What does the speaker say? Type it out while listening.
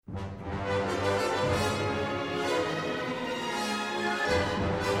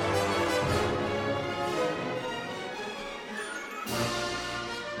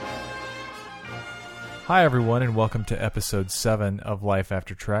Hi, everyone, and welcome to episode 7 of Life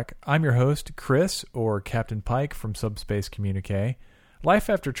After Trek. I'm your host, Chris, or Captain Pike from Subspace Communique. Life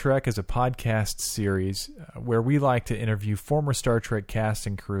After Trek is a podcast series where we like to interview former Star Trek cast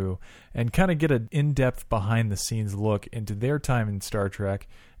and crew and kind of get an in-depth behind-the-scenes look into their time in Star Trek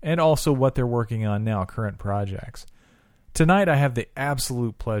and also what they're working on now, current projects. Tonight, I have the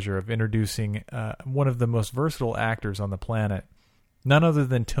absolute pleasure of introducing one of the most versatile actors on the planet, none other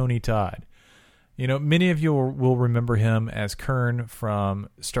than Tony Todd. You know, many of you will remember him as Kurn from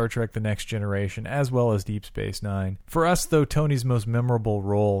Star Trek The Next Generation, as well as Deep Space Nine. For us, though, Tony's most memorable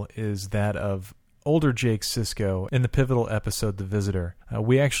role is that of older Jake Sisko in the pivotal episode The Visitor.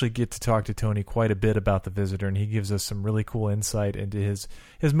 We actually get to talk to Tony quite a bit about The Visitor, and he gives us some really cool insight into his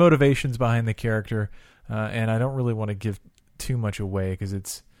motivations behind the character. And I don't really want to give too much away because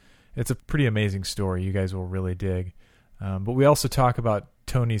it's a pretty amazing story you guys will really dig. But we also talk about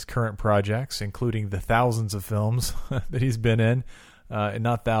Tony's current projects, including the thousands of films that he's been in.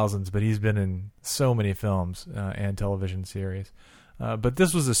 Not thousands, but he's been in so many films and television series. But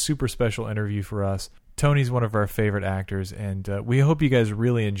this was a super special interview for us. Tony's one of our favorite actors, and we hope you guys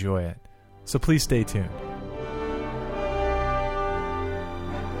really enjoy it. So please stay tuned.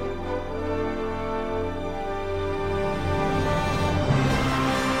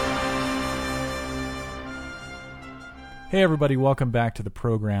 Hey everybody, welcome back to the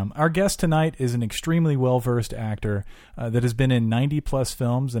program. Our guest tonight is an extremely well-versed actor that has been in 90-plus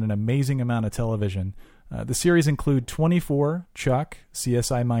films and an amazing amount of television. The series include 24, Chuck,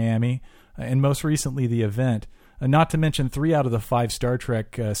 CSI Miami, and most recently The Event, not to mention 3 out of the 5 Star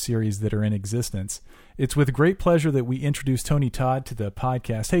Trek series that are in existence. It's with great pleasure that we introduce Tony Todd to the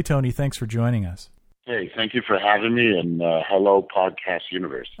podcast. Hey Tony, thanks for joining us. Hey, thank you for having me, and hello, podcast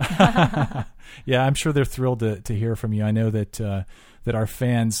universe. Yeah, I'm sure they're thrilled to hear from you. I know that our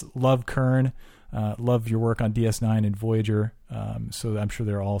fans love Kurn, love your work on DS9 and Voyager, so I'm sure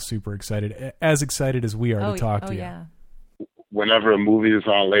they're all super excited, as excited as we are to talk to you. Yeah. Whenever a movie is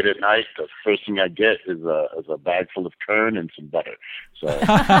on late at night, the first thing I get is a bag full of Kurn and some butter. So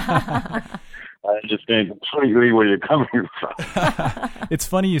I understand completely where you're coming from. It's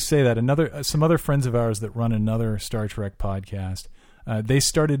funny you say that. Some other friends of ours that run another Star Trek podcast, they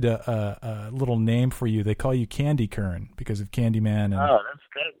started a little name for you. They call you Candy Kurn because of Candyman. And... Oh,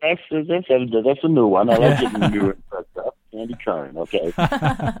 that's a new one. I like getting new stuff. Candy Kurn, okay.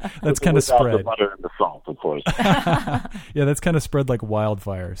 That's kind of spread. The butter and the salt, of course. Yeah, that's kind of spread like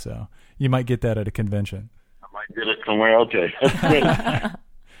wildfire. So you might get that at a convention. I might get it somewhere. Okay, that's great.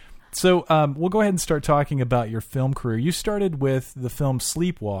 So we'll go ahead and start talking about your film career. You started with the film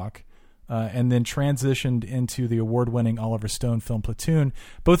Sleepwalk and then transitioned into the award-winning Oliver Stone film Platoon.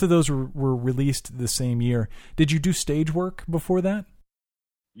 Both of those were released the same year. Did you do stage work before that?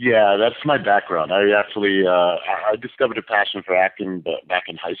 Yeah, that's my background. I actually I discovered a passion for acting back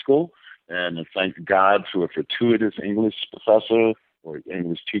in high school, and thank God for a fortuitous English professor or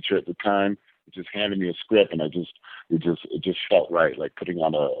English teacher at the time who just handed me a script, and it just felt right, like putting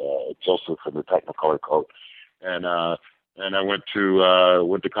on a Joseph in the Technicolor coat. And I went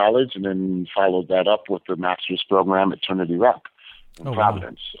to college, and then followed that up with the master's program at Trinity Rock in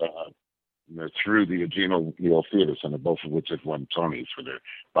Providence. Wow. Through the Eugenio Theater Center, both of which have won Tonys for their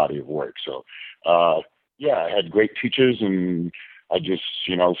body of work. So, I had great teachers, and I just,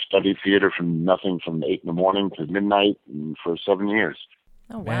 studied theater from 8 in the morning to midnight for 7 years.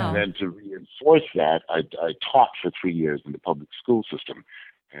 Oh, wow. And then to reinforce that, I taught for 3 years in the public school system,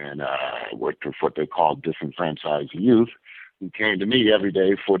 and worked with what they call disenfranchised youth, who came to me every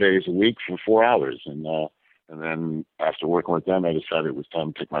day, 4 days a week for 4 hours. And then after working with them, I decided it was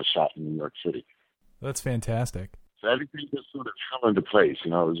time to take my shot in New York City. That's fantastic. So everything just sort of fell into place. It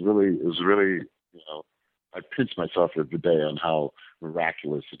was really, I pinch myself every day on how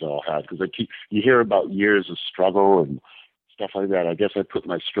miraculous it all had. Because you hear about years of struggle and stuff like that. I guess I put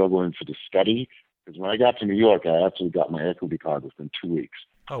my struggle into the study. Because when I got to New York, I actually got my equity card within 2 weeks.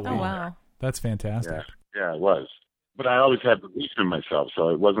 Oh, wow. That's fantastic. Yeah, it was. But I always had belief in myself, so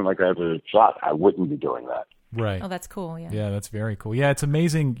it wasn't like I ever thought I wouldn't be doing that. Right. Oh, that's cool. Yeah. Yeah, that's very cool. Yeah, it's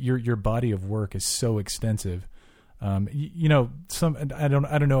amazing. Your body of work is so extensive. I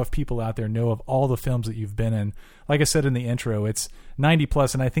don't know if people out there know of all the films that you've been in. Like I said in the intro, it's 90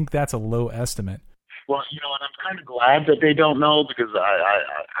 plus, and I think that's a low estimate. Well, and I'm kind of glad that they don't know, because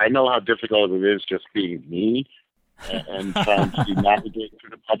I know how difficult it is just being me and trying to navigate through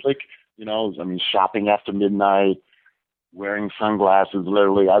the public. Shopping after midnight, wearing sunglasses,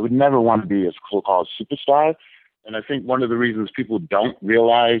 literally. I would never want to be a so-called superstar. And I think one of the reasons people don't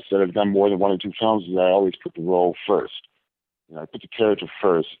realize that I've done more than 1 or 2 films is I always put the role first. I put the character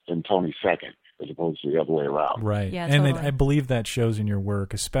first and Tony second. as opposed to the other way around. Right. Yeah, and totally. I believe that shows in your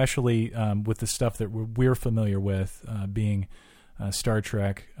work, especially with the stuff that we're familiar with, being Star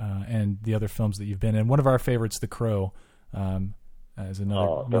Trek and the other films that you've been in. One of our favorites, The Crow, is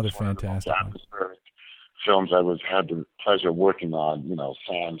another fantastic one. Films I had the pleasure of working on,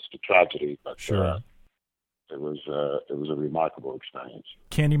 sans the tragedy, but sure. It was a remarkable experience.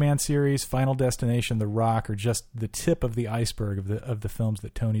 Candyman series, Final Destination, The Rock are just the tip of the iceberg of the films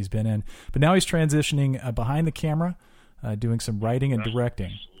that Tony's been in. But now he's transitioning behind the camera, doing some writing and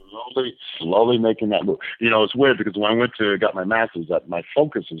directing. Slowly making that move. It's weird because when I went to got my master's, my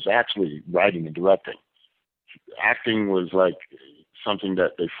focus was actually writing and directing. Acting was like something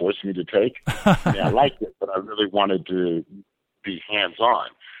that they forced me to take. I liked it, but I really wanted to be hands-on.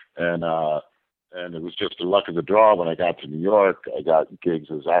 And it was just the luck of the draw. When I got to New York, I got gigs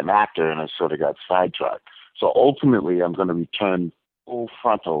as an actor, and I sort of got sidetracked. So ultimately, I'm going to return full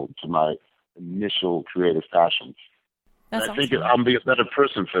frontal to my initial creative passions. That's and I think awesome. I'll be a better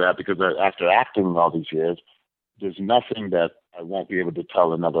person for that because after acting all these years, there's nothing that I won't be able to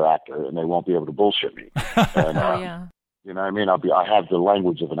tell another actor, and they won't be able to bullshit me. And, yeah. You know what I mean? I have the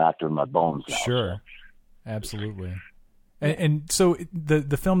language of an actor in my bones now. Sure. Absolutely. And so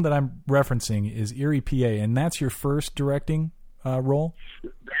the film that I'm referencing is Erie, PA, and that's your first directing role?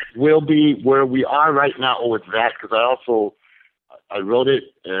 That will be where we are right now with that, because I wrote it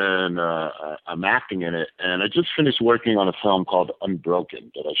and I'm acting in it, and I just finished working on a film called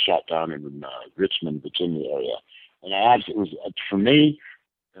Unbroken that I shot down in Richmond, Virginia area. And it was, for me,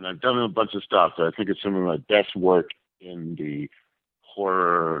 and I've done a bunch of stuff, but I think it's some of my best work in the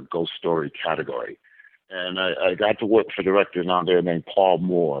horror ghost story category. And I got to work for a director down there named Paul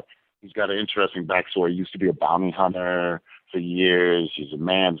Moore. He's got an interesting backstory. He used to be a bounty hunter for years. He's a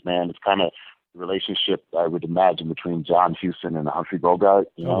man's man. It's kind of the relationship I would imagine between John Huston and Humphrey Bogart.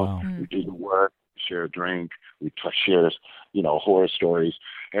 You know, wow. We do the work, we share a drink, we share, horror stories.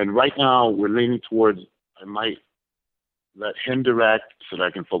 And right now we're leaning towards I might let him direct so that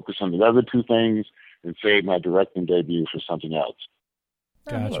I can focus on the other two things and save my directing debut for something else.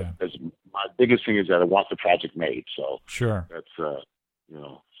 Gotcha. My biggest thing is that I want the project made, so sure. That's so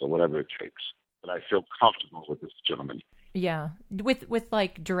whatever it takes. But I feel comfortable with this gentleman. Yeah, with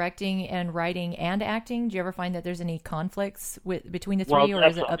like directing and writing and acting, do you ever find that there's any conflicts between the three, or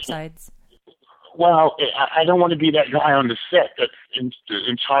is it upsides? Well, I don't want to be that guy on the set that's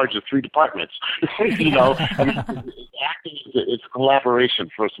in charge of three departments. Acting it's collaboration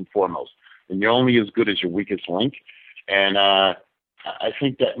first and foremost, and you're only as good as your weakest link. And I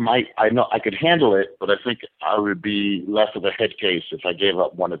think that I know I could handle it, but I think I would be less of a head case if I gave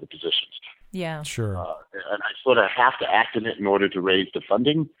up one of the positions. Yeah. Sure. And I sort of have to act in it in order to raise the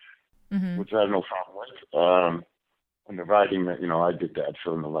funding, which I have no problem with. And the writing, I did that,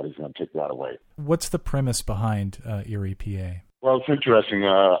 so nobody's going to take that away. What's the premise behind Erie, PA? Well, it's interesting.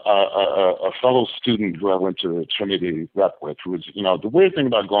 A fellow student who I went to Trinity Rep with, who was, the weird thing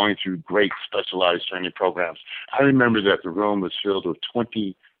about going through great specialized training programs, I remember that the room was filled with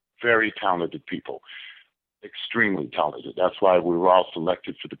 20 very talented people, extremely talented. That's why we were all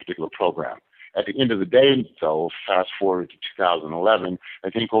selected for the particular program. At the end of the day, though, fast forward to 2011, I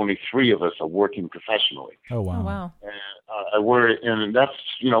think only 3 of us are working professionally. Oh, wow. Oh, wow. And that's,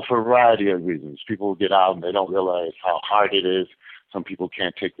 for a variety of reasons. People get out and they don't realize how hard it is. Some people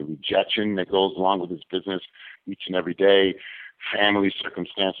can't take the rejection that goes along with this business each and every day, family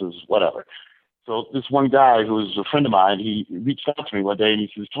circumstances, whatever. So this one guy who was a friend of mine, he reached out to me one day and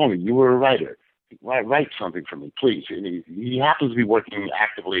he says, Tony, you were a writer. Write something for me, please. And he happens to be working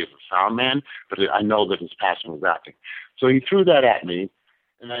actively as a sound man, but I know that his passion was acting. So he threw that at me,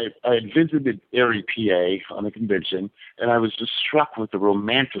 and I had visited Erie, PA on a convention, and I was just struck with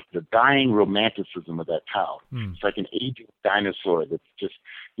the dying romanticism of that town. It's like an aging dinosaur that's just,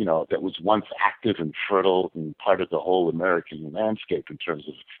 that was once active and fertile and part of the whole American landscape in terms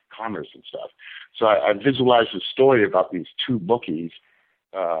of commerce and stuff. So I visualized a story about these 2 bookies,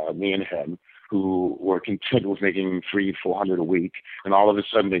 me and him, who were content with making $300-400 a week, and all of a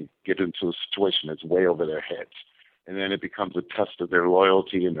sudden they get into a situation that's way over their heads. And then it becomes a test of their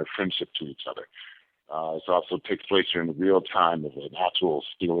loyalty and their friendship to each other. It also takes place during the real time of an actual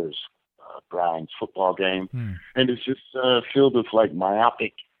Steelers Browns football game. And it's just filled with like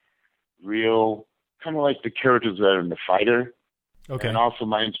myopic, real, kind of like the characters that are in The Fighter. Okay. And also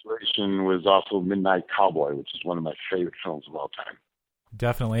my inspiration was also Midnight Cowboy, which is one of my favorite films of all time.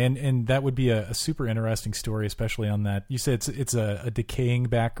 Definitely, and that would be a super interesting story, especially on that. You said it's a decaying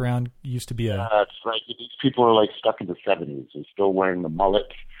background. It used to be it's like these people are like stuck in the 70s. They're still wearing the mullet.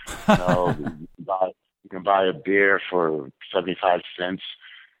 You can buy a beer for 75 cents.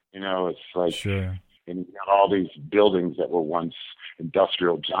 It's like, sure. and you got all these buildings that were once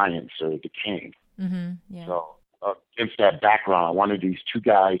industrial giants are decaying. Mm-hmm. Yeah. So against that background, I wanted these two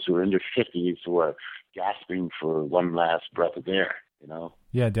guys who are in their 50s who are gasping for one last breath of air.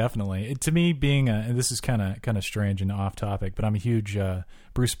 Yeah, definitely. To me, being and this is kind of strange and off topic, but I'm a huge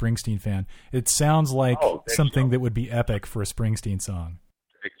Bruce Springsteen fan. It sounds like something that would be epic for a Springsteen song.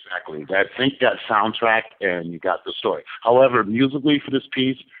 Exactly. Think that soundtrack, and you got the story. However, musically for this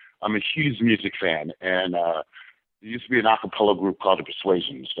piece, I'm a huge music fan, and there used to be an a cappella group called The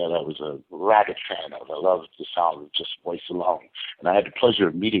Persuasions that I was a rabid fan of. I loved the sound of just voice alone, and I had the pleasure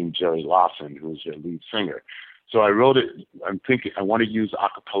of meeting Jerry Lawson, who was their lead singer. So I wrote it. I'm thinking I want to use a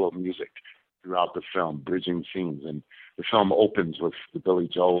cappella music throughout the film, bridging scenes, and the film opens with the Billy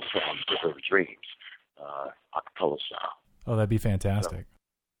Joel song "River of Dreams," a cappella style. Oh, that'd be fantastic.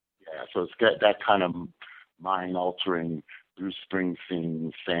 So it's got that kind of mind-altering Bruce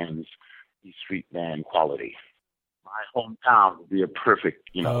Springsteen fans, E Street Band quality. My hometown would be a perfect,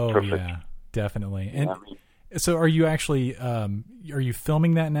 perfect. Yeah, definitely. And so, are you actually are you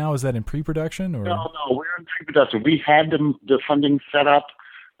filming that now? Is that in pre-production or? No, we're in pre-production. We had the funding set up,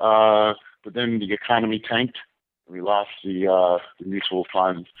 but then the economy tanked. We lost the mutual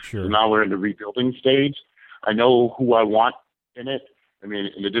funds. Sure. So now we're in the rebuilding stage. I know who I want in it. I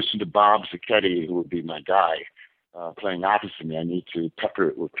mean, in addition to Bob Zucchetti, who would be my guy, playing opposite me, I need to pepper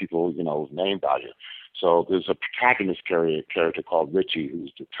it with people, name value. So there's a protagonist character called Richie,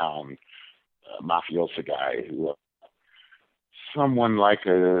 who's the town mafioso guy, who someone like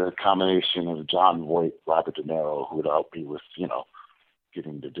a combination of John Voight, Robert De Niro, who would help me with,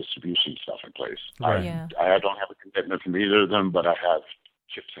 getting the distribution stuff in place. Right. I don't have a commitment from either of them, but I have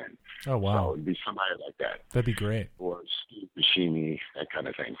chips in. Oh, wow. So it'd be somebody like that. That'd be great. Or Steve Buscemi, that kind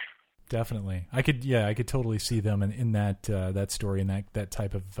of thing. Definitely. I could totally see them in that that story and that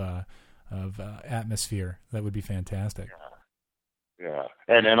type of atmosphere. That would be fantastic. Yeah.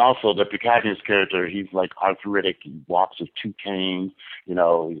 And also the protagonist character, he's like arthritic. He walks with two canes. He's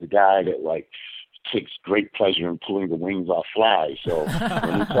a guy that like takes great pleasure in pulling the wings off flies. So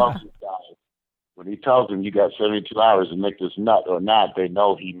when he tells them you got 72 hours to make this nut or not, they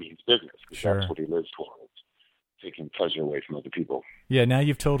know he means business, because sure. That's what he lives for. Taking pleasure away from other people. Yeah, now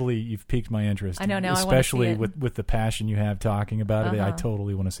you've piqued my interest. I know now, especially I want to see it. with the passion you have talking about it. I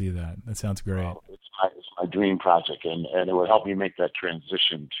totally want to see that. That sounds great. It's my dream project, and it will help me make that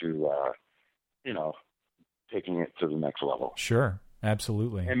transition to taking it to the next level. Sure,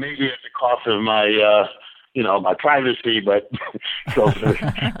 absolutely. And maybe at the cost of my my privacy, but those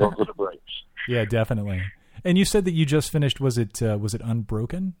are the breaks. Yeah, definitely. And you said that you just finished. Was it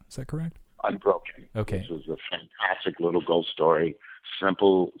Unbroken? Is that correct? Unbroken. Okay. This was a fantastic little ghost story.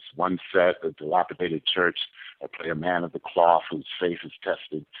 Simple, one set, a dilapidated church. I play a man of the cloth whose faith is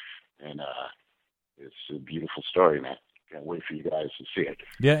tested, and it's a beautiful story, man. Can't wait for you guys to see it.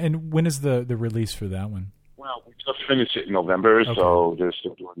 Yeah, and when is the release for that one? Well, we just finished it in November, so they're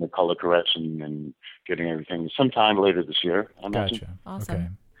still doing the color correction and getting everything sometime later this year, I imagine. Gotcha. Awesome. Okay.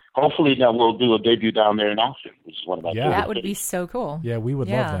 Hopefully now we'll do a debut down there in Austin, which is one of my favorite That would cities. be so cool. Yeah, we would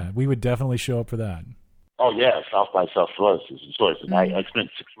love that. We would definitely show up for that. Oh, yeah, South by Southwest is the choice. And I spent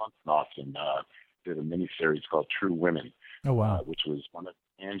 6 months in Austin, did a miniseries called True Women. Oh, wow. Which was one of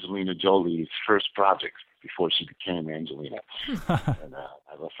Angelina Jolie's first projects before she became Angelina. And I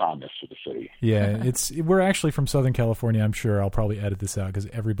have a fondness for the city. Yeah, we're actually from Southern California. I'm sure I'll probably edit this out because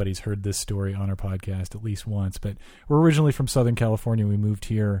everybody's heard this story on our podcast at least once. But we're originally from Southern California. We moved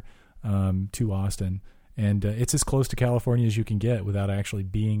here to Austin. And it's as close to California as you can get without actually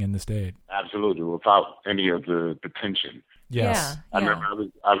being in the state. Absolutely, without any of the tension. Yes. I remember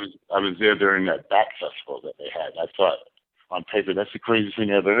I was there during that Bat Festival that they had. I thought on paper that's the craziest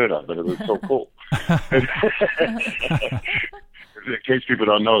thing I ever heard of, but it was so cool. In case people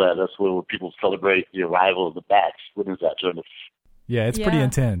don't know that, that's where people celebrate the arrival of the bats. When is that? Yeah, it's pretty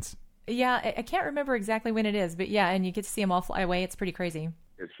intense. Yeah, I can't remember exactly when it is, but yeah, and you get to see them all fly away. It's pretty crazy.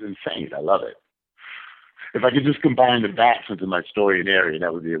 It's insane. I love it. If I could just combine the bats into my story and area,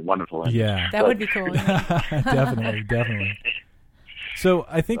 that would be a wonderful ending. Yeah. That would be cool. Definitely. So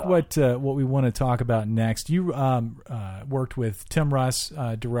I think what we want to talk about next, you worked with Tim Russ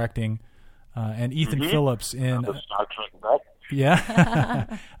directing and Ethan Phillips in Star Trek Back.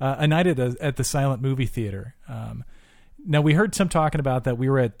 Yeah, A Night at the Silent Movie Theater. Now we heard Tim talking about that. We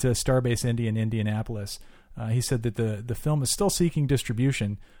were at Starbase Indy in Indianapolis. He said that the film is still seeking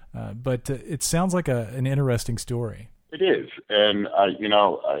distribution, but it sounds like an interesting story. It is, and I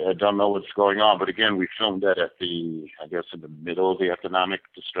don't know what's going on, but again, we filmed that in the middle of the economic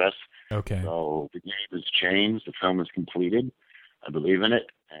distress. Okay. So the game has changed. The film is completed. I believe in it,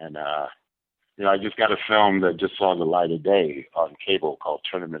 And I just got a film that just saw the light of day on cable called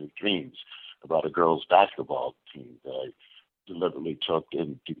Tournament of Dreams, about a girls' basketball team that I deliberately took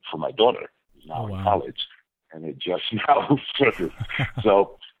in for my daughter, who's now in college, and it just now surfaced.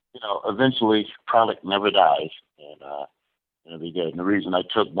 So, eventually, product never dies, and they did. And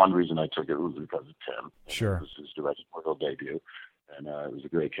one reason I took it was because of Tim. Sure. It was his directorial debut, and it was a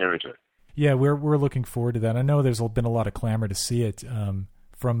great character. Yeah, we're looking forward to that. I know there's been a lot of clamor to see it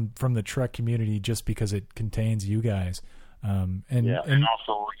from the Trek community just because it contains you guys. And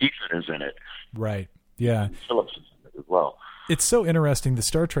also Ethan is in it. Right. Yeah. And Phillips is in it as well. It's so interesting. The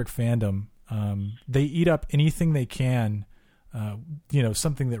Star Trek fandom, they eat up anything they can,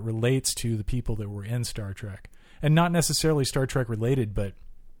 something that relates to the people that were in Star Trek. And not necessarily Star Trek related, but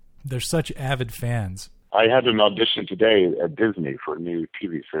they're such avid fans. I had an audition today at Disney for a new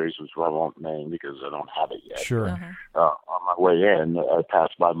TV series, which I won't name because I don't have it yet. Sure. On my way in, I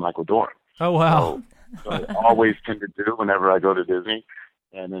passed by Michael Dorn. Oh, wow. So I always tend to do whenever I go to Disney.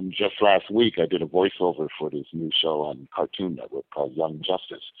 And then just last week, I did a voiceover for this new show on Cartoon Network called Young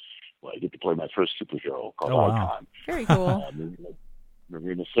Justice, where I get to play my first superhero called Icon. Very cool.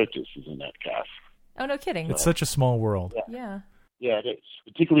 Marina Sirtis is in that cast. Oh, no kidding. It's such a small world. Yeah. Yeah, it is.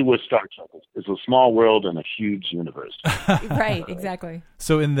 Particularly with Star Trek. It's a small world and a huge universe. Right, exactly.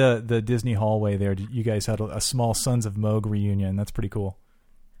 So in the Disney hallway there, you guys had a small Sons of Moog reunion. That's pretty cool.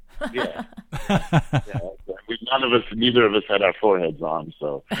 Yeah. Neither of us had our foreheads on,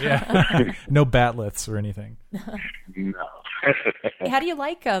 so. Yeah. No batliths or anything. No. How do you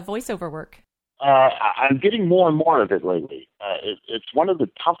like voiceover work? I'm getting more and more of it lately. It's one of the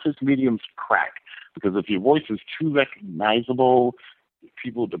toughest mediums to crack, because if your voice is too recognizable,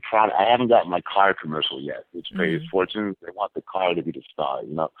 I haven't gotten my car commercial yet, which pays fortunes. They want the car to be the star,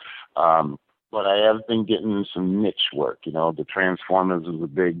 But I have been getting some niche work. The Transformers was a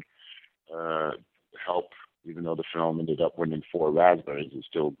big help, even though the film ended up winning 4 Raspberries. It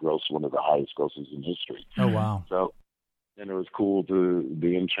still grossed one of the highest grosses in history. Oh, wow. So, and it was cool to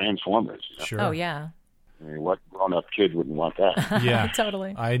be in Transformers. Sure. Oh, yeah. I mean, what grown-up kid wouldn't want that? Yeah,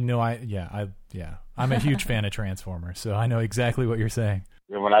 totally. I know. I'm a huge fan of Transformers, so I know exactly what you're saying.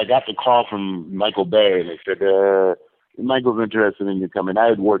 And when I got the call from Michael Bay, they said, Michael's interested in you coming. I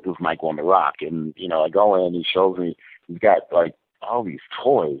had worked with Michael on The Rock, and, I go in, he shows me, he's got, all these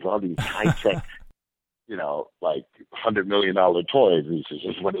toys, all these high-tech, $100 million toys. And he says,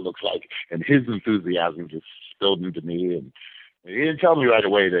 this is what it looks like. And his enthusiasm just spilled into me, and he didn't tell me right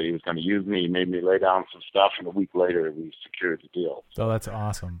away that he was going to use me. He made me lay down some stuff, and a week later, we secured the deal. Oh, that's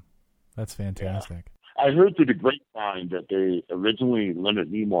awesome. That's fantastic. Yeah. I heard through the grapevine that originally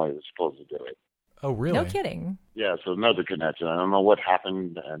Leonard Nimoy was supposed to do it. Oh, really? No kidding. Yeah, so another connection. I don't know what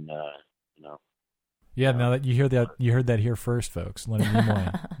happened, and, Yeah, now that you heard that here first, folks. Leonard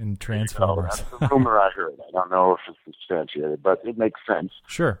Nimoy in Transformers. That's the rumor I heard. I don't know if it's substantiated, but it makes sense.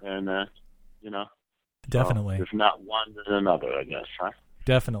 Sure. And, Definitely. If not one, then another, I guess, huh?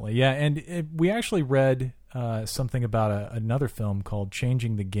 Definitely, yeah. And we actually read something about another film called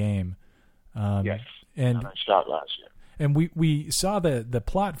Changing the Game. Yes, and I shot last year. And we saw the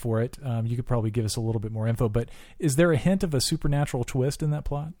plot for it. You could probably give us a little bit more info, but is there a hint of a supernatural twist in that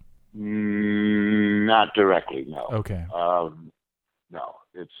plot? Not directly, no. Okay. No,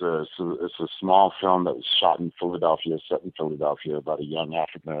 it's a small film that was shot in Philadelphia, set in Philadelphia, about a young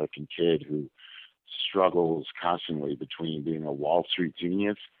African American kid who struggles constantly between being a Wall Street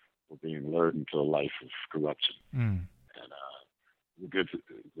genius or being lured into a life of corruption. And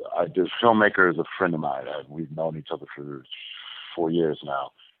this filmmaker is a friend of mine. We've known each other for 4 years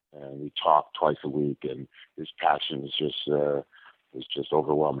now, and we talk twice a week. And his passion is just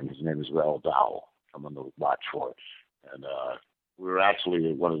overwhelming. His name is Rel Dowell. I'm on the watch for it, and we were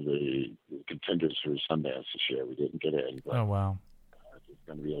actually one of the contenders for Sundance this year. We didn't get in, but oh wow, there's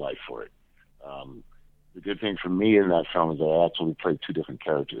going to be a life for it. The good thing for me in that film is that I actually played 2 different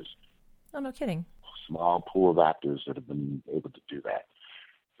characters. Oh, no kidding. A small pool of actors that have been able to do that.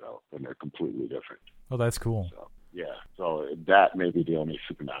 So, and they're completely different. Oh, that's cool. So, yeah. So that may be the only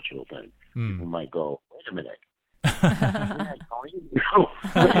supernatural thing. People might go, wait a minute. Wait a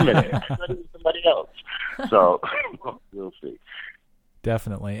minute. I thought it was somebody else. So we'll see.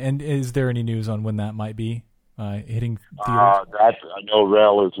 Definitely. And is there any news on when that might be hitting theaters? I know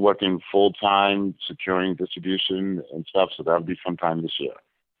Rel is working full time securing distribution and stuff, so that'll be sometime this year.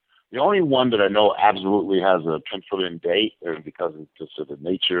 The only one that I know absolutely has a penciled-in date, because it's just of the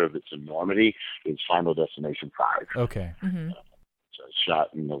nature of its enormity, is Final Destination 5. Okay. Mm-hmm. So it's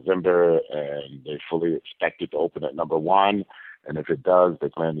shot in November, and they fully expect it to open at number 1. And if it does, they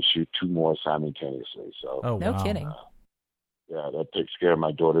plan to shoot 2 more simultaneously. So no kidding. that takes care of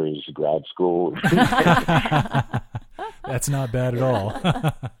my daughter's grad school. That's not bad at all.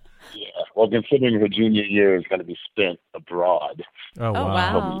 Yeah, well, considering her junior year is going to be spent abroad. Oh,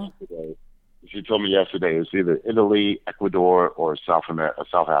 wow. She told me yesterday it was either Italy, Ecuador, or South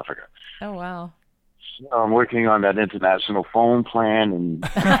Africa. Oh, wow. So I'm working on that international phone plan and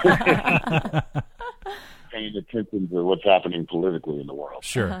paying attention to what's happening politically in the world.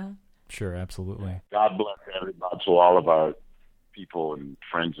 Sure, sure, absolutely. God bless everybody, to all of our people and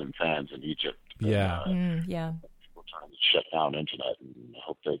friends and fans in Egypt. Yeah. Yeah. People trying to shut down internet, and I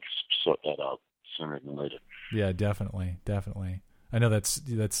hope they sort that out sooner than later. Yeah, definitely. I know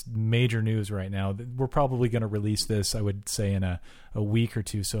that's major news right now. We're probably going to release this, I would say, in a week or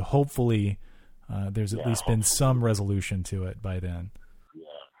two. So hopefully there's at least been some resolution to it by then. Yeah,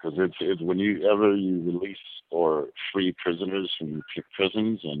 because it's when you release or free prisoners from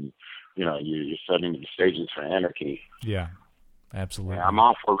prisons, and you're setting the stages for anarchy. Yeah, absolutely. Yeah, I'm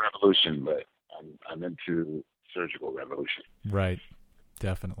all for revolution, but I'm into surgical revolution. Right,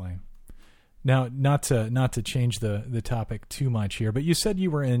 definitely. Now, not to change the topic too much here, but you said you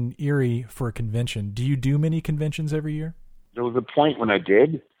were in Erie for a convention. Do you do many conventions every year? There was a point when I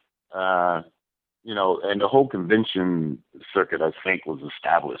did, and the whole convention circuit, I think, was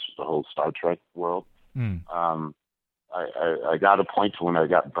established, the whole Star Trek world. I got a point to when I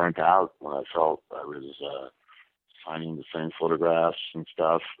got burnt out, when I felt I was signing the same photographs and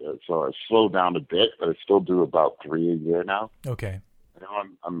stuff. So I slowed down a bit, but I still do about 3 a year now. Okay.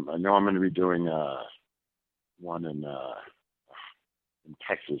 I know I'm going to be doing one in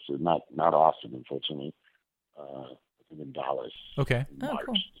Texas, not Austin, unfortunately. I think in Dallas. Okay. In March.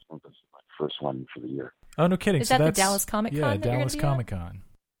 Cool. I think that's my first one for the year. Oh, no kidding. Is that the Dallas Comic Con? Yeah, Dallas Comic Con.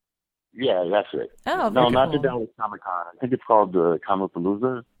 Yeah, that's it. Oh, no, very not cool. the Dallas Comic Con. I think it's called the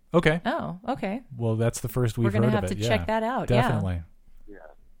Comicpalooza. Okay. Oh, okay. Well, that's the first we've heard of it. We're going to have to check that out. Definitely. Yeah.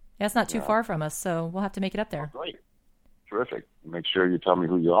 That's not too far from us, so we'll have to make it up there. Oh, great. Terrific. Make sure you tell me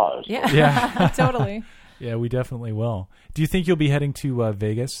who you are. So. Yeah, totally. Yeah, we definitely will. Do you think you'll be heading to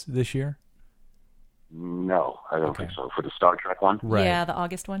Vegas this year? No, I don't think so. For the Star Trek one? Right. Yeah, the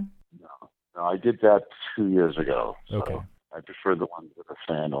August one? No, I did that 2 years ago. So okay. I prefer the ones that are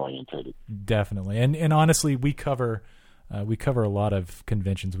fan-oriented. Definitely. And honestly, we cover a lot of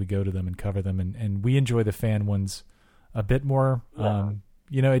conventions. We go to them and cover them, and we enjoy the fan ones a bit more.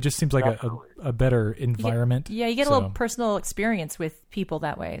 It just seems like a better environment. You get a little personal experience with people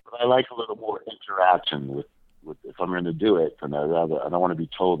that way. But I like a little more interaction with if I'm going to do it, and I don't want to be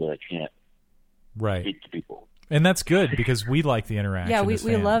told that I can't speak to people. And that's good because we like the interaction. Yeah, we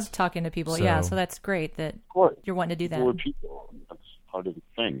love talking to people. So that's great that you're wanting to do that. More people, that's part of the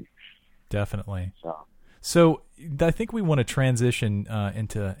thing. Definitely. So I think we want to transition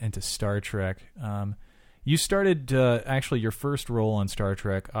into Star Trek. You started actually your first role on Star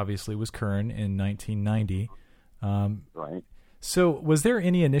Trek obviously was Kurn in 1990. Right. So was there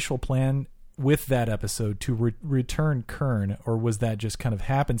any initial plan with that episode to return Kurn, or was that just kind of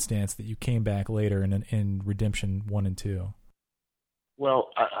happenstance that you came back later in Redemption 1 and 2? Well,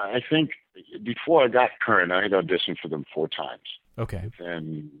 I think before I got Kurn, I had auditioned for them 4 times. Okay.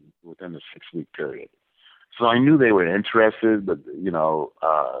 Within a 6-week period. So I knew they were interested, but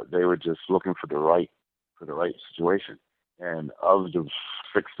they were just looking for the right situation. And of the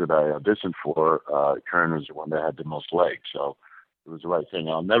 6 that I auditioned for, Kurn was the one that had the most legs. So it was the right thing.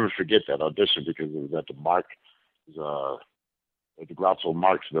 I'll never forget that audition because it was at the Groucho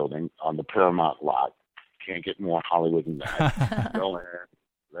Marx building on the Paramount lot. Can't get more Hollywood than that. Go in,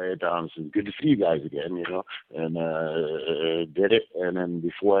 lay it down, and said, "Good to see you guys again," and did it. And then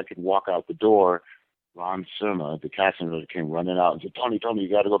before I could walk out the door, Ron Surma, the casting director, came running out and said, Tony, you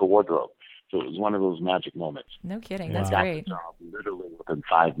got to go to wardrobe. So it was one of those magic moments. No kidding. Wow. That's great. Got the job literally within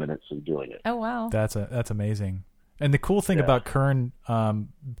 5 minutes of doing it. Oh, wow. That's amazing. And the cool thing about Kurn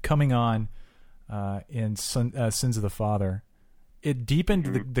coming on in Sins of the Father, it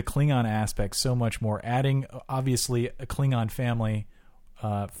deepened the Klingon aspect so much more, adding obviously a Klingon family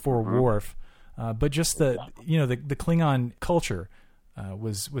for Worf, but just the Klingon culture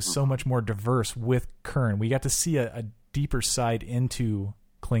was so much more diverse with Kurn. We got to see a deeper side into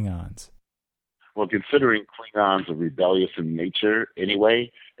Klingons. Well, considering Klingons are rebellious in nature anyway,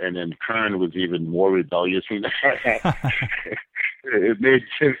 and then Kurn was even more rebellious than that, it made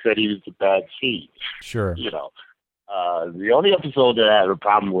sense that he was the bad seed. Sure. The only episode that I had a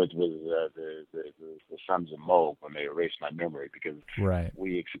problem with was the Sons of Moog when they erased my memory because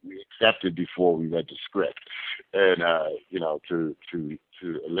we accepted before we read the script, and to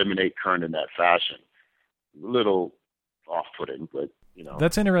eliminate Kurn in that fashion, a little off-putting, but You know,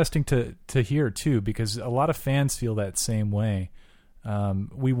 that's interesting to hear too, because a lot of fans feel that same way.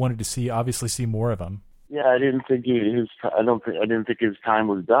 We wanted to see more of him. Yeah, I didn't think I didn't think his time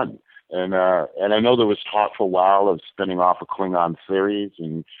was done. And I know there was talk for a while of spinning off a Klingon series,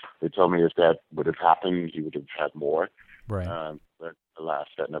 and they told me if that would have happened, he would have had more. Right. But alas,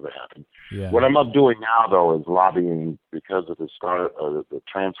 that never happened. Yeah. What I'm up doing now, though, is lobbying because of the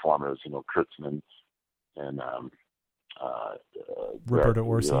Transformers. You know, Kurtzman and Roberto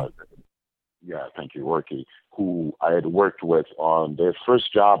Orci. Thank you, Orci, who I had worked with on their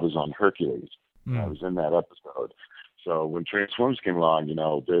first job was on Hercules. I was in that episode. So when Transformers came along, you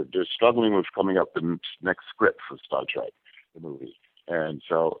know, they're struggling with coming up with the next script for Star Trek, the movie. And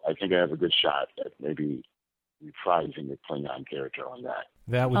so I think I have a good shot at maybe reprising the Klingon character on that.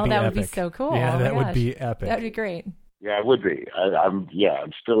 That would be epic. Would be so cool. Yeah, that would be epic. That would be great. Yeah, it would be. I'm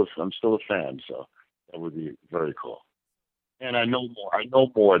still a fan, so that would be very cool. And I know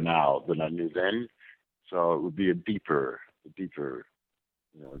more now than I knew then, so it would be a deeper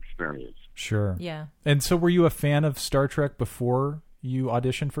experience. Sure. Yeah. And so were you a fan of Star Trek before you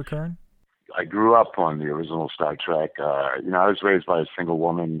auditioned for Kurn? I grew up on the original Star Trek. I was raised by a single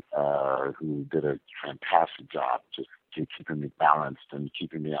woman who did a fantastic job just keeping me balanced and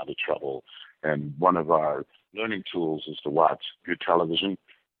keeping me out of trouble. And one of our learning tools is to watch good television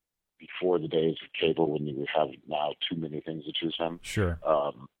before the days of cable when you have now too many things to choose from. Sure.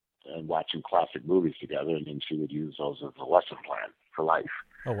 And watching classic movies together, and then she would use those as a lesson plan for life.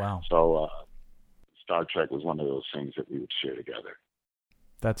 Oh, wow. So Star Trek was one of those things that we would share together.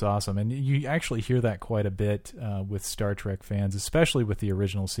 That's awesome. And you actually hear that quite a bit with Star Trek fans, especially with the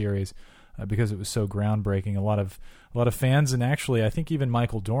original series, because it was so groundbreaking. A lot of fans, and actually I think even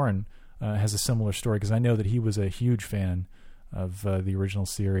Michael Dorn has a similar story, because I know that he was a huge fan of the original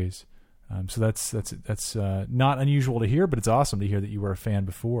series. So that's not unusual to hear, but it's awesome to hear that you were a fan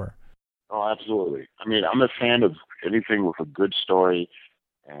before. Oh, absolutely. I mean, I'm a fan of anything with a good story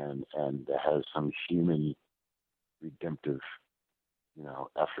and that has some human redemptive,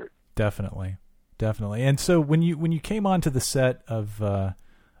 effort. Definitely. And so when you came onto the set of the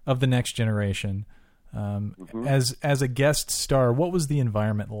Next Generation, as a guest star, what was the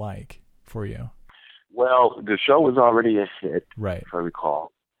environment like for you? Well, the show was already a hit, right? If I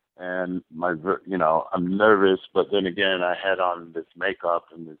recall. And I'm nervous, but then again, I had on this makeup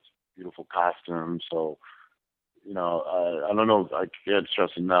and this beautiful costume. So, I don't know if I can't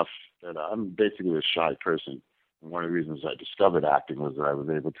stress enough that I'm basically a shy person. And one of the reasons I discovered acting was that I was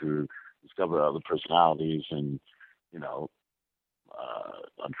able to discover other personalities and,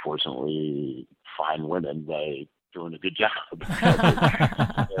 unfortunately, find women by doing a good job.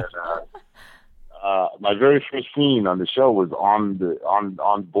 My very first scene on the show was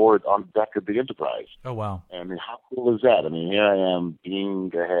on board on deck of the Enterprise. Oh wow! I mean, how cool is that? I mean, here I am being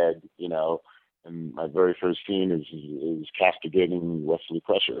the head, and my very first scene is castigating Wesley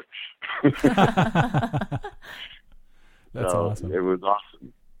Crusher. That's awesome. It was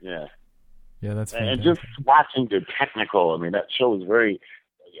awesome. Yeah. Yeah, that's fantastic. And just watching the technical. I mean, that show was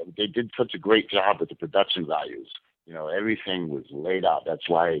they did such a great job with the production values. Everything was laid out. That's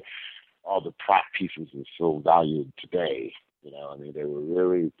why all the prop pieces are so valued today. I mean, they were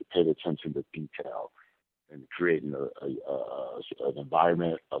really paid attention to detail and creating an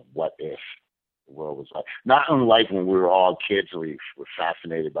environment of what if the world was like. Not unlike when we were all kids, we were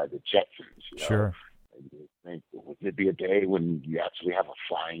fascinated by the Jetsons. Sure. And you think, would there be a day when you actually have a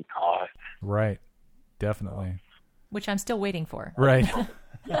flying car? Right. Definitely. Which I'm still waiting for. Right.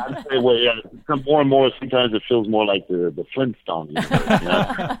 Yeah, I'd say, more and more, sometimes it feels more like the Flintstones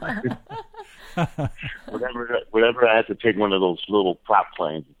universe, Whenever I had to take one of those little prop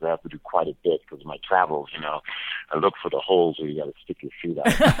planes, I have to do quite a bit because of my travels, I look for the holes where you got to stick your feet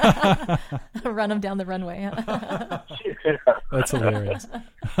out. Run them down the runway. That's hilarious.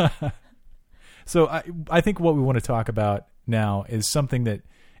 So I think what we want to talk about now is something that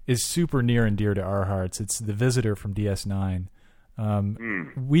is super near and dear to our hearts. It's The Visitor from DS9.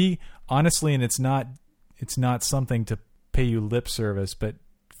 We honestly, and it's not something to pay you lip service, but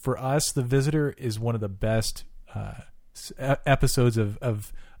for us, The Visitor is one of the best episodes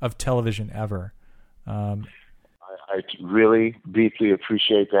of television ever. I really deeply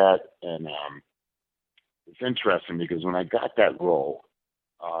appreciate that, and it's interesting because when I got that role,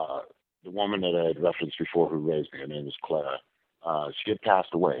 the woman that I had referenced before who raised me, her name is Clara, she had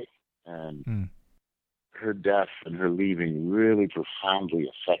passed away, and her death and her leaving really profoundly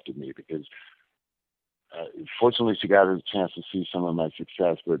affected me because fortunately she got a chance to see some of my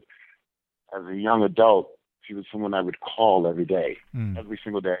success, but as a young adult, she was someone I would call every day, every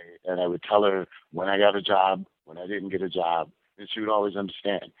single day, and I would tell her when I got a job, when I didn't get a job, and she would always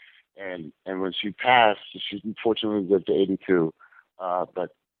understand. And when she passed, she unfortunately lived to 82,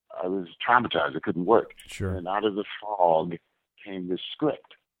 but I was traumatized. It couldn't work. Sure. And out of the fog came this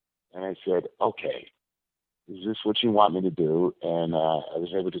script. And I said, okay, is this what you want me to do? And I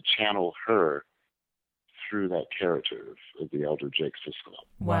was able to channel her through that character of the elder Jake Sisko.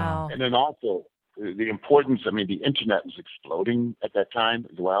 Wow. And then also the importance, I mean, the internet was exploding at that time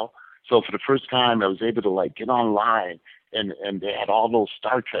as well. So for the first time, I was able to like get online, and they had all those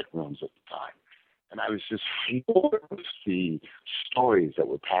Star Trek rooms at the time. And I was just floored with the stories that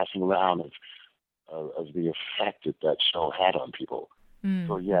were passing around of the effect that show had on people.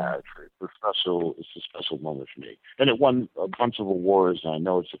 So yeah, it's a special moment for me. And it won a bunch of awards, and I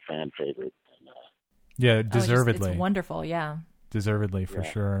know it's a fan favorite. And, yeah, deservedly. It's wonderful, yeah. Deservedly, for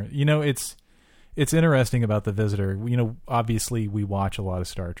sure. You know, it's interesting about The Visitor. You know, obviously we watch a lot of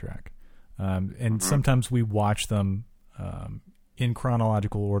Star Trek, and sometimes we watch them in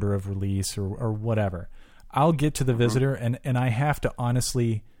chronological order of release or whatever. I'll get to The Visitor, and I have to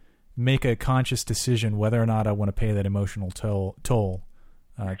honestly make a conscious decision whether or not I want to pay that emotional toll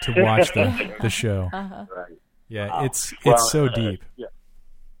to watch the show. Right. Yeah, wow. It's so deep. Yeah,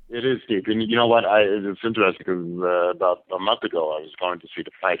 it is deep. And you know what? It's interesting because about a month ago I was going to see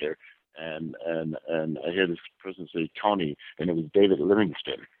The Fighter, and I hear this person say Tony, and it was David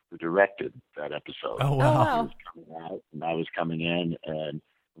Livingston who directed that episode. Oh wow! Oh, wow. He was coming out, and I was coming in, and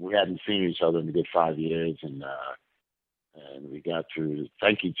we hadn't seen each other in a good 5 years, and we got to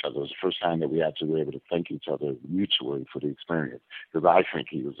thank each other. It was the first time that we actually were able to thank each other mutually for the experience, because I think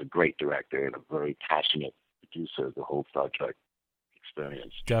he was a great director and a very passionate producer of the whole Star Trek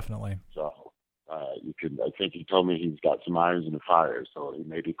experience. Definitely. So I think he told me he's got some irons in the fire, so he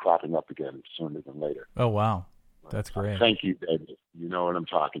may be cropping up again sooner than later. Oh wow, that's great. Thank you, David. You know what I'm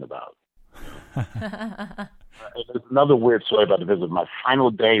talking about. There's another weird story about The Visit. My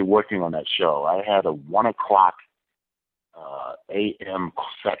final day working on that show, I had a 1:00 a.m.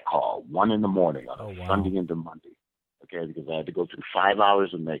 set call, 1 in the morning on a Sunday into Monday. Okay, because I had to go through 5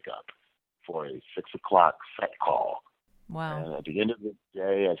 hours of makeup for a 6:00 set call. Wow. And at the end of the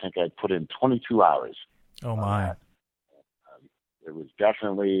day, I think I'd put in 22 hours. Oh my. It was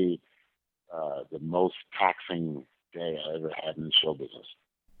definitely the most taxing day I ever had in the show business.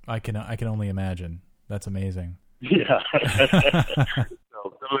 I can only imagine. That's amazing. Yeah.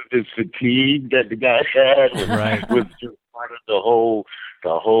 So some of his fatigue that the guy had was just part of the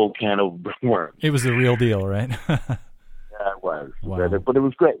whole can of worms. It was the real deal, right? Yeah, it was. Wow. But it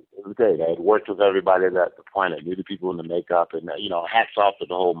was great. It was great. I had worked with everybody at the point. I knew the people in the makeup, and hats off to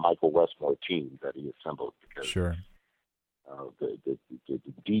the whole Michael Westmore team that he assembled, because sure. The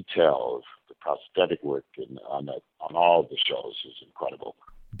details, the prosthetic work, and on all the shows is incredible.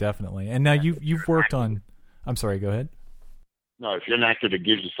 Definitely. And now you've worked on. I'm sorry. Go ahead. No, if you're an actor that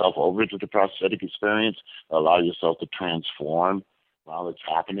gives yourself over to the prosthetic experience, allow yourself to transform while it's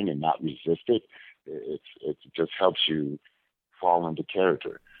happening and not resist it, it just helps you fall into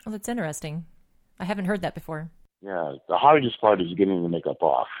character. Well, that's interesting. I haven't heard that before. Yeah, the hardest part is getting the makeup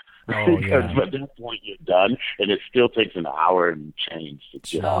off. Oh, because yeah. by that point you're done, and it still takes an hour and change to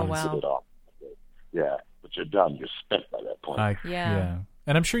get it off. Yeah, but you're done. You're spent by that point. Yeah.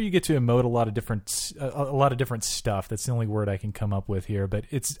 And I'm sure you get to emote a lot of different stuff. That's the only word I can come up with here. But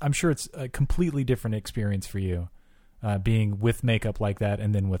I'm sure it's a completely different experience for you, being with makeup like that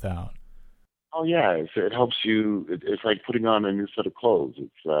and then without. Oh yeah, it helps you. It's like putting on a new set of clothes.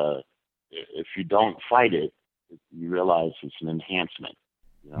 It's if you don't fight it, you realize it's an enhancement.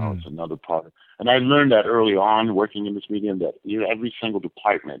 It's another part. And I learned that early on working in this medium, that every single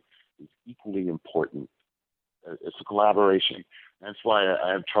department is equally important. It's a collaboration. That's why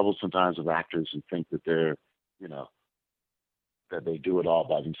I have trouble sometimes with actors who think that they're, that they do it all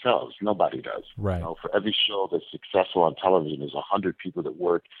by themselves. Nobody does. Right. For every show that's successful on television, there's 100 people that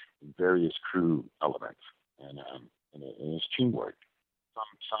work in various crew elements, and it's teamwork.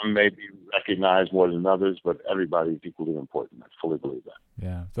 Some may be recognized more than others, but everybody's equally important. I fully believe that.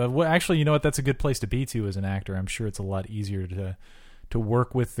 Yeah. So, actually, you know what? That's a good place to be to as an actor. I'm sure it's a lot easier to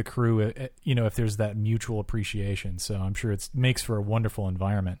work with the crew, if there's that mutual appreciation. So I'm sure it makes for a wonderful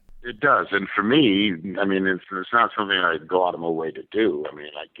environment. It does. And for me, I mean, it's not something I go out of my way to do. I mean,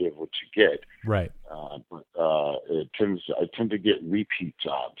 I give what you get. Right. But I tend to get repeat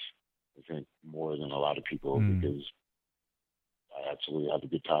jobs, I think, more than a lot of people, because I actually have a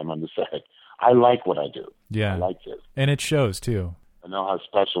good time on the set. I like what I do. Yeah. I like it. And it shows, too. I know how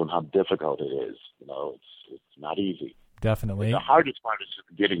special and how difficult it is. It's not easy. Definitely. The hardest part is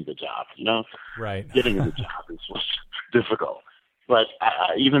just getting the job, Right. Getting the job is what's difficult. But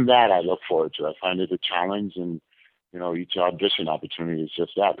even that I look forward to. I find it a challenge, and each audition opportunity is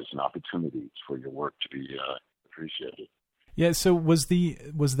just that. It's an opportunity for your work to be appreciated. Yeah. So was the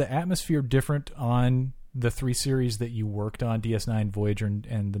atmosphere different on the 3 series that you worked on, DS9, Voyager,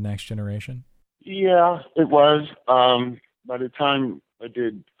 and The Next Generation? Yeah, it was. By the time I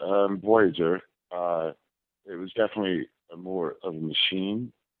did Voyager, it was definitely more of a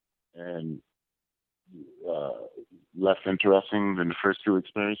machine and less interesting than the first 2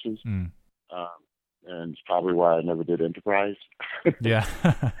 experiences. And it's probably why I never did Enterprise. Yeah.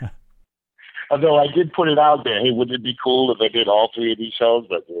 Although I did put it out there, hey, wouldn't it be cool if I did all 3 of these shows?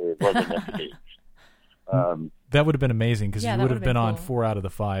 But it wasn't meant to be. That would have been amazing because you would have been cool. on 4 out of the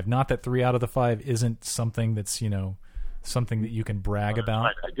 5. Not that 3 out of the 5 isn't something that's, something that you can brag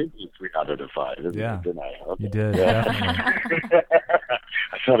about. I did do 3 out of the 5, didn't I? Okay. You did, definitely.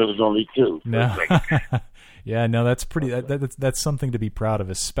 I thought it was only 2. No. Yeah, no, that's pretty. That's something to be proud of,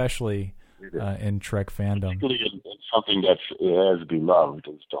 especially in Trek fandom. Particularly in something that's as beloved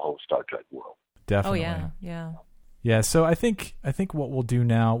as the whole Star Trek world. Definitely. Oh yeah. Yeah, so I think what we'll do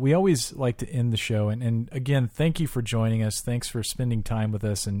now, we always like to end the show, and again, thank you for joining us. Thanks for spending time with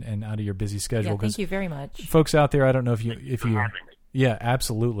us and out of your busy schedule. Yeah, thank you very much. Folks out there, I don't know if you yeah,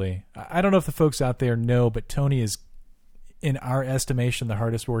 absolutely. I don't know if the folks out there know, but Tony is, in our estimation, the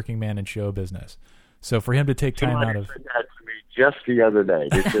hardest working man in show business. So for him to take time out of... Said that to me just the other day.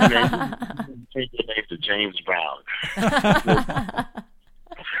 They said, man, you change your name to James Brown.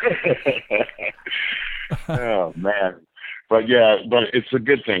 Oh, man. But it's a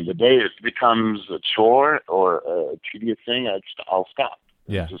good thing. The day it becomes a chore or a tedious thing, I'll stop.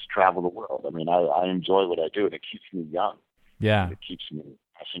 Yeah. Just travel the world. I mean, I enjoy what I do, and it keeps me young. Yeah. It keeps me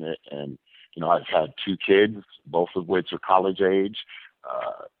passionate. And, I've had 2 kids, both of which are college age.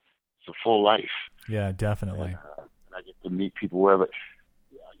 It's a full life. Yeah, definitely. And I get to meet people wherever.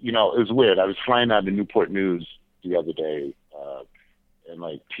 It was weird. I was flying out of Newport News the other day, and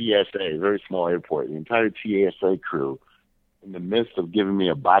like TSA, very small airport, the entire TSA crew, in the midst of giving me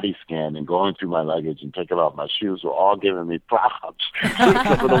a body scan and going through my luggage and taking off my shoes, were all giving me props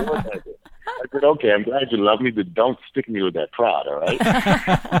because of the work I did. I said, okay, I'm glad you love me, but don't stick me with that prod, all right?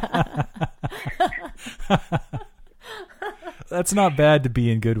 That's not bad to be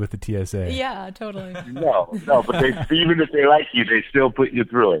in good with the TSA. Yeah, totally. No, but even if they like you, they still put you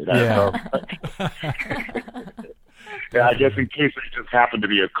through it. Yeah, I guess in case it just happened to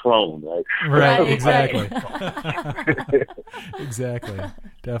be a clone, right? Right, exactly. Exactly,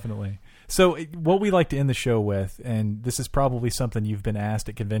 definitely. So what we like to end the show with, and this is probably something you've been asked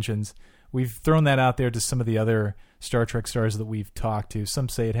at conventions, we've thrown that out there to some of the other Star Trek stars that we've talked to. Some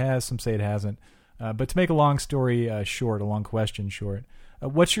say it has, some say it hasn't. But to make a long story short, a long question short,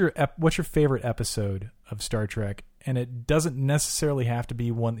 what's your favorite episode of Star Trek? And it doesn't necessarily have to be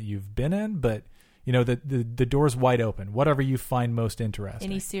one that you've been in, but the door's wide open. Whatever you find most interesting.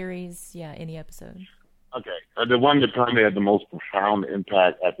 Any series, any episode. Okay, the one that probably had the most profound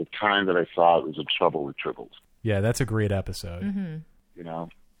impact at the time that I saw it was A Trouble with Tribbles. Yeah, that's a great episode. Mm-hmm.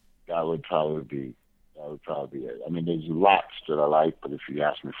 That would probably be it. I mean, there's lots that I like, but if you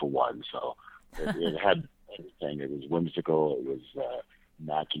ask me for one, so. It had everything. It was whimsical. It was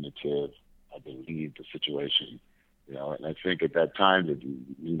imaginative. I believed the situation, and I think at that time that,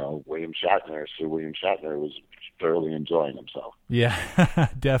 Sir William Shatner was thoroughly enjoying himself. Yeah,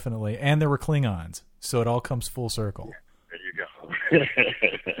 definitely. And there were Klingons, so it all comes full circle. Yeah, there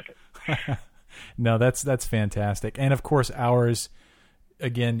you go. No, that's fantastic. And of course, ours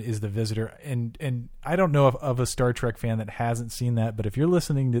again is The Visitor, and I don't know of a Star Trek fan that hasn't seen that, but if you're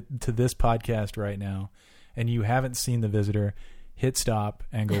listening to this podcast right now and you haven't seen The Visitor, hit stop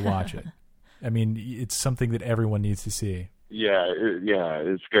and go watch it. I mean, it's something that everyone needs to see. Yeah,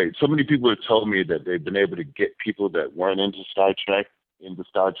 it's great. So many people have told me that they've been able to get people that weren't into Star Trek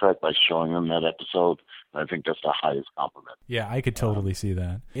by showing them that episode. I think that's the highest compliment. Yeah, I could totally see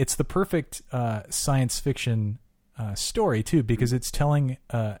that. It's the perfect science fiction story too, because it's telling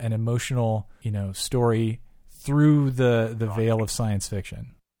an emotional, story through the veil of science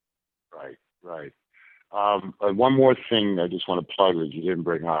fiction. Right. One more thing I just want to plug that you didn't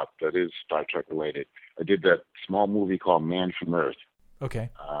bring up that is Star Trek related. I did that small movie called Man from Earth. Okay.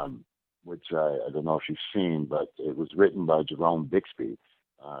 Which I don't know if you've seen, but it was written by Jerome Bixby,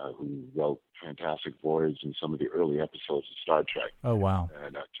 who wrote Fantastic Voyage and some of the early episodes of Star Trek. Oh, wow.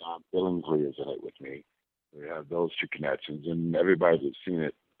 And John Billingsley is in it with me. We have those 2 connections, and everybody that's seen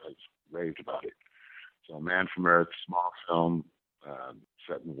it has raved about it. So Man from Earth, small film,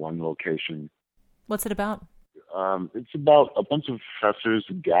 set in one location. What's it about? It's about a bunch of professors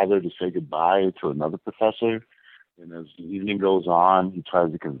who gather to say goodbye to another professor. And as the evening goes on, he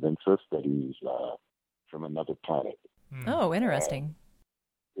tries to convince us that he's from another planet. Oh, interesting.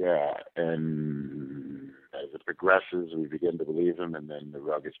 Yeah, and as it progresses, we begin to believe him, and then the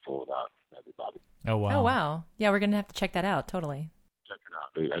rug is pulled out from everybody. Oh, wow. Oh, wow. Yeah, we're going to have to check that out, totally. Check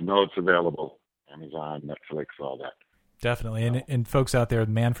it out. I know it's available. Amazon, Netflix, all that. Definitely. And folks out there,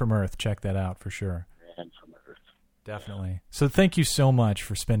 Man from Earth, check that out for sure. Man from Earth. Definitely. So thank you so much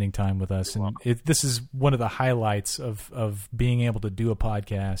for spending time with us. And this is one of the highlights of being able to do a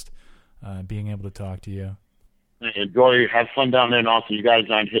podcast, being able to talk to you. Enjoy, have fun down there, and also you guys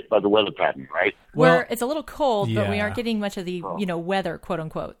aren't hit by the weather pattern, right? Well, it's a little cold, but we yeah. aren't getting much of the weather, quote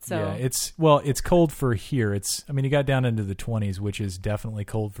unquote. So yeah, it's cold for here. You got down into the 20s, which is definitely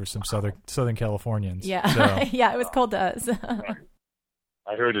cold for some Southern Californians. Yeah, so. yeah, it was cold to us.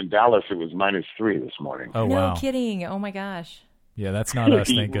 I heard in Dallas it was -3 this morning. Oh wow! No kidding! Oh my gosh! Yeah, that's not us,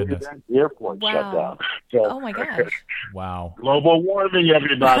 thank goodness. The airport shut down. So, oh my gosh! Wow! Global warming,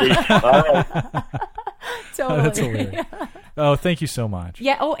 everybody. All right. Totally. That's hilarious. Oh, thank you so much.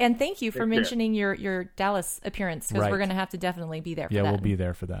 Yeah. Oh, and thank you for mentioning your Dallas appearance, because we're going to have to definitely be there for that. Yeah, we'll be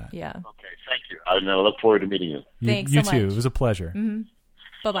there for that. Yeah. Okay, thank you. I look forward to meeting you. Thanks you so too. much. It was a pleasure. Mm-hmm.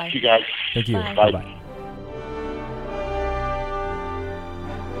 Bye-bye. Thank you, guys. Thank you. Bye. Bye-bye.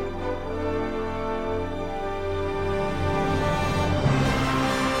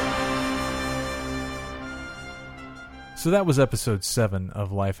 So that was episode 7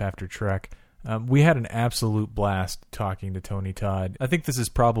 of Life After Trek. We had an absolute blast talking to Tony Todd. I think this is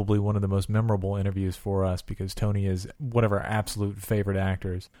probably one of the most memorable interviews for us because Tony is one of our absolute favorite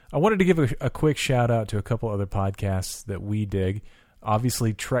actors. I wanted to give a quick shout out to a couple other podcasts that we dig.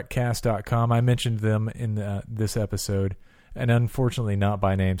 Obviously, TrekCast.com. I mentioned them in this episode, and unfortunately not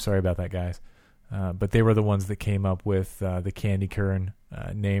by name. Sorry about that, guys. But they were the ones that came up with the Candy Kern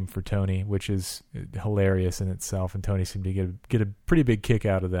name for Tony, which is hilarious in itself, and Tony seemed to get a pretty big kick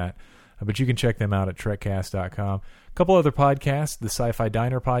out of that. But you can check them out at TrekCast.com. A couple other podcasts, the Sci-Fi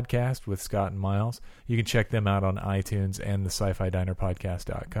Diner podcast with Scott and Miles. You can check them out on iTunes and the Sci-Fi Diner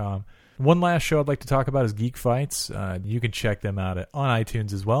podcast.com. One last show I'd like to talk about is Geek Fights. You can check them out on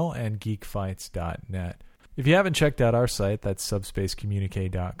iTunes as well and geekfights.net. If you haven't checked out our site, that's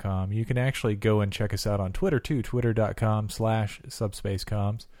subspacecommunique.com. You can actually go and check us out on Twitter too,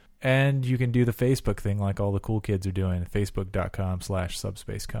 twitter.com/subspacecoms. And you can do the Facebook thing like all the cool kids are doing,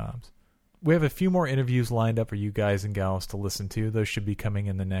 facebook.com/subspacecoms. We have a few more interviews lined up for you guys and gals to listen to. Those should be coming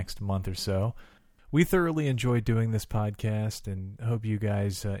in the next month or so. We thoroughly enjoyed doing this podcast and hope you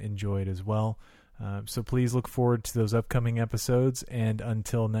guys enjoyed as well. So please look forward to those upcoming episodes. And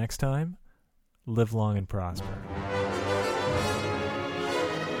until next time, live long and prosper.